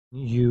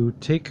You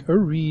take a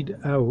reed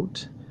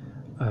out,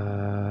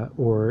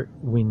 or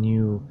when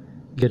you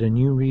get a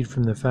new reed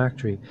from the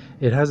factory,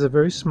 it has a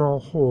very small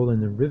hole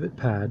in the rivet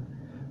pad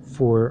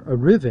for a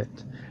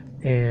rivet,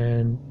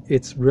 and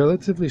it's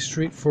relatively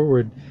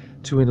straightforward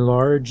to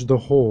enlarge the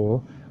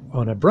hole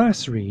on a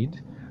brass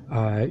reed.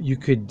 You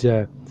could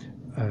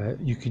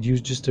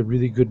use just a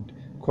really good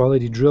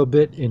quality drill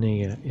bit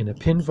in a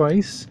pin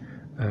vise,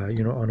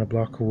 on a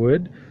block of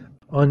wood.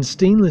 On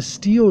stainless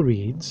steel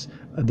reeds,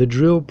 the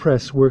drill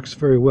press works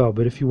very well,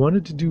 but if you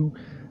wanted to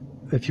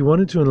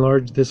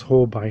enlarge this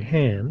hole by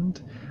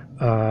hand,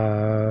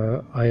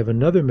 I have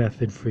another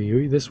method for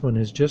you. This one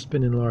has just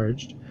been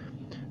enlarged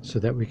so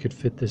that we could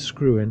fit this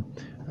screw in.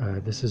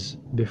 This is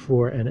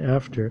before and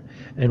after,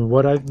 and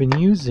what I've been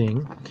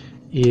using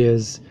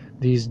is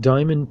these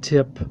diamond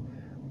tip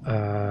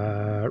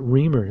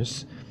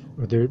reamers.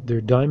 They're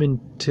diamond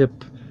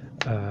tip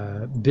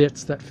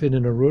bits that fit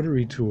in a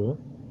rotary tool.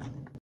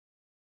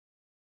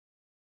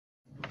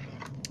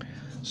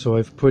 So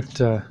I've put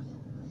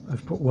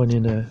one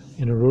in a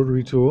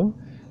rotary tool,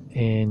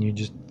 and you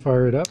just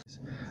fire it up.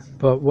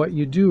 But what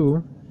you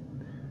do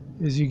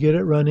is you get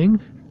it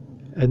running,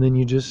 and then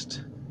you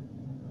just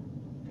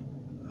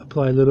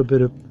apply a little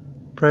bit of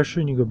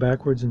pressure, and you go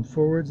backwards and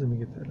forwards. Let me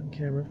get that on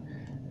camera.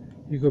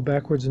 You go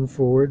backwards and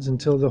forwards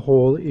until the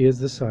hole is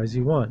the size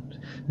you want.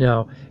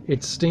 Now,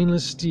 it's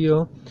stainless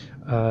steel.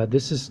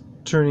 This is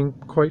turning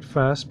quite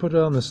fast. Put it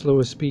on the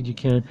slowest speed you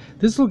can.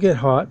 This will get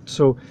hot,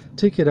 so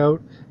take it out,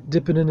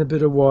 dip it in a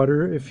bit of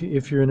water if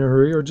you're in a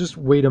hurry, or just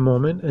wait a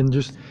moment and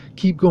just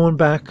keep going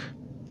back.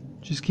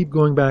 Just keep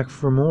going back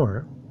for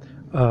more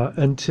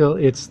until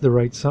it's the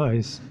right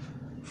size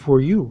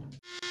for you.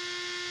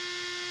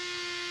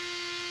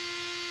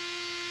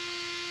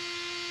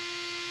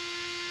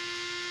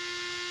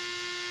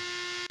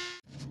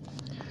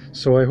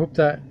 So I hope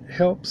that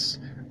helps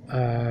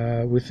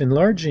with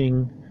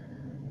enlarging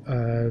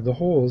the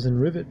holes in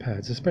rivet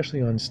pads,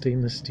 especially on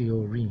stainless steel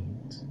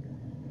reeds.